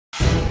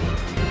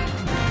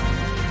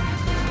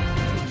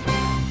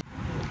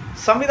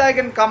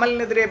സംവിധായകൻ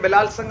കമലിനെതിരെ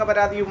ബലാത്സംഗ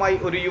പരാതിയുമായി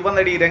ഒരു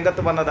യുവനടി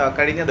രംഗത്ത് വന്നത്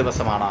കഴിഞ്ഞ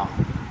ദിവസമാണ്.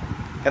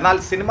 എന്നാൽ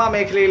സിനിമാ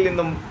മേഖലയിൽ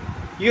നിന്നും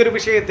ഈ ഒരു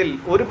വിഷയത്തിൽ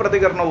ഒരു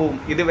പ്രതികരണവും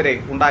ഇതുവരെ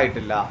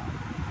ഉണ്ടായിട്ടില്ല.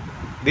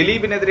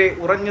 ദിലീപിനെതിരെ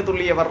ഉറഞ്ഞു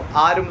തുള്ളിയവർ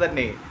ആരും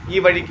തന്നെ ഈ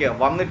വഴിക്ക്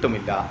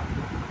വന്നിട്ടുമില്ല.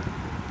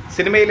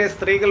 സിനിമയിലെ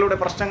സ്ത്രീകളുടെ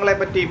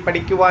പ്രശ്നങ്ങളെപ്പറ്റി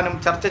പഠിക്കുവാനും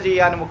ചർച്ച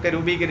ചെയ്യാനുമൊക്കെ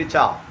രൂപീകരിച്ച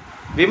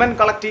വിമൻ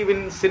കളക്റ്റീവ്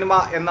ഇൻ സിനിമ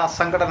എന്ന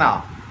സംഘടന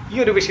ഈ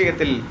ഒരു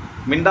വിഷയത്തിൽ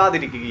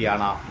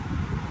മിണ്ടാതിരിക്കുകയാണ്.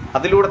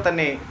 അതിലൂടെ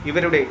തന്നെ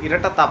ഇവരുടെ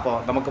ഇരട്ടത്താപ്പ്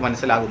നമുക്ക്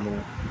മനസ്സിലാകുന്നു.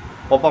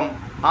 ഒപ്പം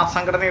ആ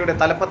സംഘടനയുടെ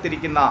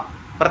തലപ്പത്തിരിക്കുന്ന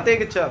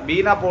പ്രത്യേകിച്ച്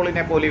ബീന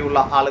പോളിനെ പോലെയുള്ള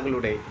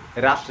ആളുകളുടെ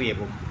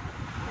രാഷ്ട്രീയവും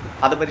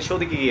അത്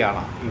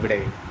പരിശോധിക്കുകയാണ് ഇവിടെ.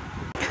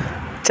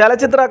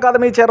 ചലച്ചിത്ര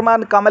അക്കാദമി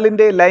ചെയർമാൻ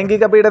കമലിൻ്റെ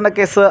ലൈംഗിക പീഡന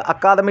കേസ്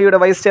അക്കാദമിയുടെ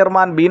വൈസ്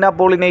ചെയർമാൻ ബീന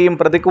പോളിനെയും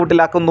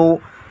പ്രതിക്കൂട്ടിലാക്കുന്നു.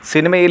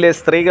 സിനിമയിലെ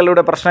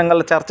സ്ത്രീകളുടെ പ്രശ്നങ്ങൾ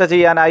ചർച്ച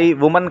ചെയ്യാനായി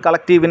വുമൻ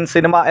കളക്റ്റീവ് ഇൻ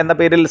സിനിമ എന്ന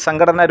പേരിൽ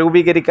സംഘടന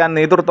രൂപീകരിക്കാൻ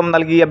നേതൃത്വം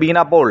നൽകിയ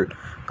ബീന പോൾ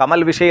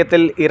കമൽ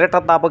വിഷയത്തിൽ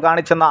ഇരട്ടത്താപ്പ്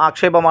കാണിച്ചെന്ന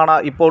ആക്ഷേപമാണ്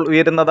ഇപ്പോൾ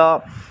ഉയരുന്നത്.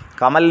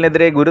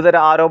 കമലിനെതിരെ ഗുരുതര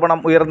ആരോപണം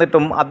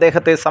ഉയർന്നിട്ടും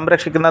അദ്ദേഹത്തെ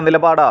സംരക്ഷിക്കുന്ന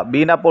നിലപാട്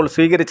ബീന പോൾ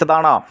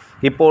സ്വീകരിച്ചതാണ്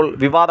ഇപ്പോൾ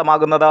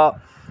വിവാദമാകുന്നത്.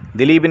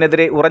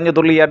 ദിലീപിനെതിരെ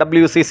ഉറഞ്ഞുതുള്ളിയ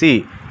WCC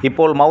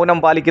ഇപ്പോൾ മൗനം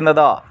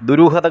പാലിക്കുന്നത്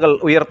ദുരൂഹതകൾ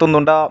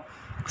ഉയർത്തുന്നുണ്ട്.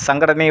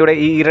 സംഘടനയുടെ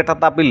ഈ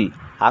ഇരട്ടത്താപ്പിൽ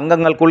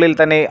അംഗങ്ങൾക്കുള്ളിൽ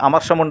തന്നെ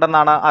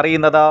അമർഷമുണ്ടെന്നാണ്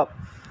അറിയുന്നത്.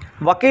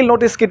 വക്കീൽ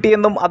നോട്ടീസ്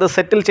കിട്ടിയെന്നും അത്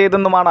സെറ്റിൽ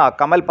ചെയ്തെന്നുമാണ്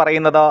കമൽ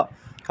പറയുന്നത്.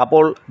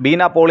 അപ്പോൾ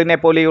ബീന പോളിനെ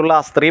പോലെയുള്ള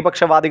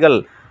സ്ത്രീപക്ഷവാദികൾ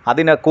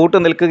അതിന്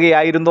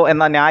കൂട്ടുനിൽക്കുകയായിരുന്നു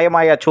എന്ന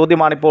ന്യായമായ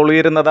ചോദ്യമാണിപ്പോൾ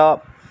ഉയരുന്നത്.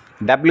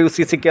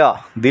 WCCക്ക്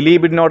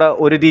ദിലീപിനോട്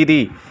ഒരു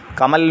രീതി,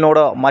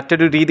 കമലിനോട്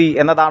മറ്റൊരു രീതി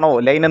എന്നതാണോ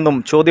ലൈനെന്നും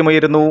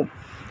ചോദ്യമുയരുന്നു.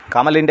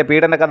 കമലിൻ്റെ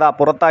പീഡനകഥ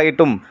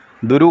പുറത്തായിട്ടും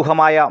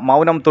ദുരൂഹമായ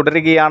മൗനം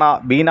തുടരുകയാണ്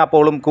ബീന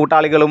പോളും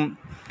കൂട്ടാളികളും.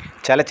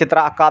 ചലച്ചിത്ര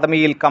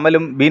അക്കാദമിയിൽ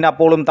കമലും ബീന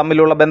പോളും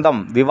തമ്മിലുള്ള ബന്ധം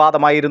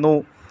വിവാദമായിരുന്നു.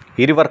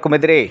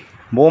 ഇരുവർക്കുമെതിരെ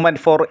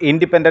മൂവ്മെൻറ്റ് ഫോർ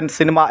ഇൻഡിപെൻഡൻറ്റ്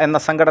സിനിമ എന്ന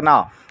സംഘടന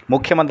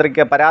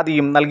മുഖ്യമന്ത്രിക്ക്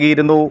പരാതിയും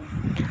നൽകിയിരുന്നു.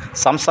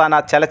 സംസ്ഥാന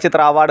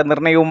ചലച്ചിത്ര അവാർഡ്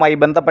നിർണയവുമായി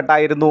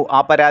ബന്ധപ്പെട്ടായിരുന്നു ആ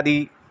പരാതി.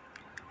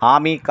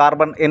 ആമി,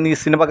 കാർബൺ എന്നീ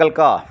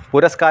സിനിമകൾക്ക്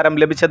പുരസ്കാരം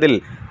ലഭിച്ചതിൽ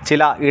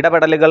ചില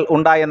ഇടപെടലുകൾ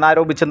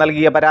ഉണ്ടായെന്നാരോപിച്ച്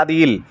നൽകിയ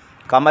പരാതിയിൽ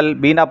കമൽ,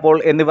 ബീന പോൾ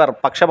എന്നിവർ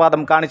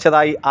പക്ഷപാതം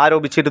കാണിച്ചതായി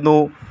ആരോപിച്ചിരുന്നു.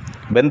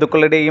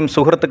 ബന്ധുക്കളുടെയും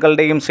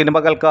സുഹൃത്തുക്കളുടെയും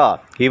സിനിമകൾക്ക്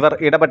ഇവർ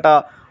ഇടപെട്ട്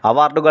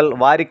അവാർഡുകൾ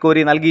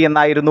വാരിക്കോരി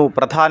നൽകിയെന്നായിരുന്നു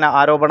പ്രധാന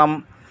ആരോപണം.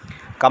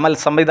 കമൽ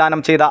സംവിധാനം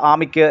ചെയ്ത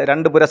ആമിക്ക്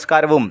 2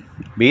 പുരസ്കാരവും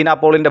ബീന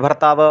പോളിൻ്റെ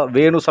ഭർത്താവ്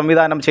വേണു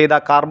സംവിധാനം ചെയ്ത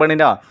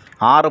കാർബണിന്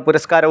 6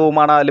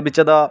 പുരസ്കാരവുമാണ്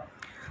ലഭിച്ചത്.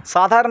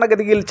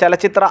 സാധാരണഗതിയിൽ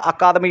ചലച്ചിത്ര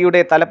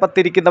അക്കാദമിയുടെ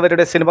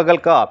തലപ്പത്തിരിക്കുന്നവരുടെ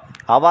സിനിമകൾക്ക്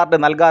അവാർഡ്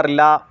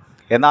നൽകാറില്ല.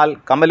 എന്നാൽ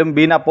കമലും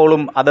ബീന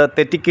പോളും അത്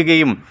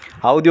തെറ്റിക്കുകയും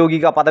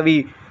ഔദ്യോഗിക പദവി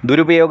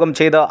ദുരുപയോഗം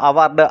ചെയ്ത്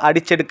അവാർഡ്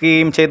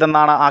അടിച്ചെടുക്കുകയും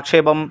ചെയ്തെന്നാണ്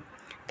ആക്ഷേപം.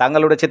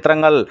 തങ്ങളുടെ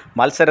ചിത്രങ്ങൾ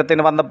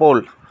മത്സരത്തിന് വന്നപ്പോൾ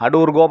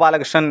അടൂർ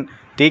ഗോപാലകൃഷ്ണൻ,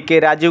 TK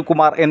രാജീവ്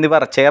കുമാർ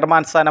എന്നിവർ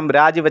ചെയർമാൻ സ്ഥാനം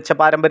രാജിവെച്ച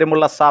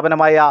പാരമ്പര്യമുള്ള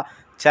സ്ഥാപനമായ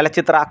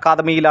ചലച്ചിത്ര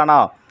അക്കാദമിയിലാണ്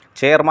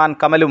chairman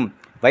കമലും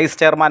vice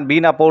chairman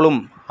Beena പോളും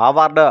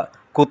award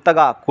കുത്തക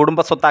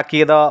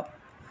കുടുംബസ്വത്താക്കിയത്.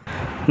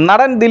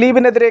 നടൻ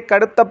ദിലീപിനെതിരെ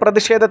കടുത്ത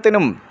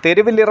പ്രതിഷേധത്തിനും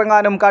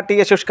തെരുവിലിറങ്ങാനും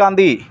കാട്ടിയ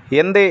ശുഷ്കാന്തി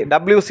എന്തേ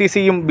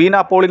WCCയും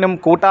ബീന പോളിനും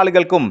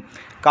കൂട്ടാളികൾക്കും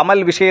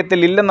കമൽ വിഷയത്തിൽ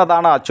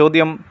ഇല്ലെന്നതാണ്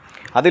ചോദ്യം.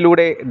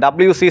 അതിലൂടെ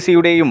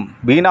WCCയുടെയും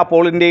ബീന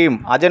പോളിൻ്റെയും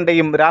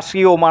അജണ്ടയും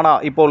രാഷ്ട്രീയവുമാണ്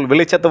ഇപ്പോൾ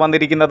വെളിച്ചത്ത്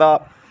വന്നിരിക്കുന്നത്.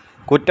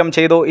 കുറ്റം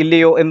ചെയ്തോ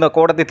ഇല്ലയോ എന്ന്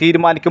കോടതി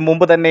തീരുമാനിക്കും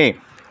മുമ്പ് തന്നെ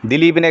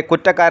ദിലീപിനെ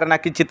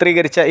കുറ്റക്കാരനാക്കി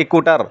ചിത്രീകരിച്ച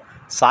ഇക്കൂട്ടർ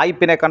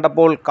സായിപ്പിനെ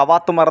കണ്ടപ്പോൾ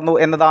കവാത്തുമറന്നു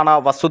എന്നതാണ്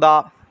വസ്തുത.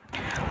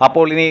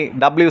 അപ്പോൾ ഇനി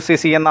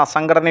WCC എന്ന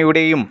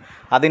സംഘടനയുടെയും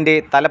അതിൻ്റെ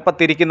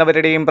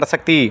തലപ്പത്തിരിക്കുന്നവരുടെയും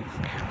പ്രസക്തി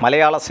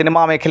മലയാള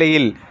സിനിമാ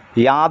മേഖലയിൽ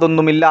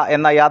യാതൊന്നുമില്ല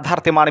എന്ന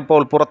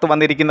യാഥാർത്ഥ്യമാണിപ്പോൾ പുറത്തു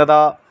വന്നിരിക്കുന്നത്.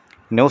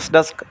 News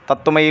desk,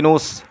 Tatwamayi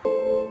news.